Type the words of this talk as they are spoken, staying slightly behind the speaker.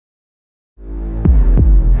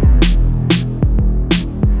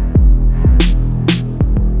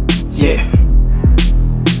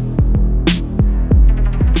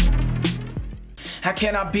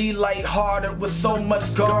can I be lighthearted with so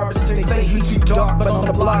much garbage? They say he too dark, but on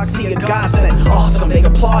the blogs he a godsend. Awesome, they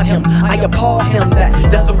applaud him, I appall him.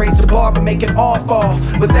 That doesn't raise the bar but make it all fall.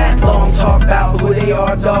 With that long talk about who they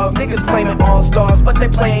are, dog. Niggas claiming all stars, but they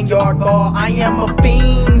playing yard ball. I am a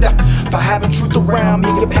fiend for having truth around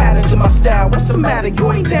me. A pattern to my style, what's the matter?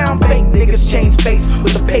 You ain't down. Fake niggas change face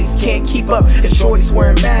with the pace, can't keep up. And shorty's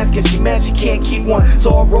wearing masks and she mad she can't keep one.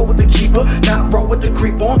 So I roll with the keeper, not roll with the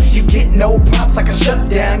creep on. You get no props like I shut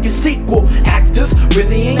down your sequel. Actors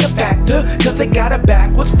really ain't a factor, cause they got it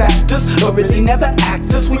backwards. Factors but really never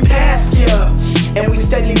actors. We pass ya, and we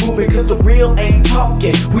steady moving, cause the real ain't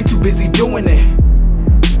talking. We too busy doing it.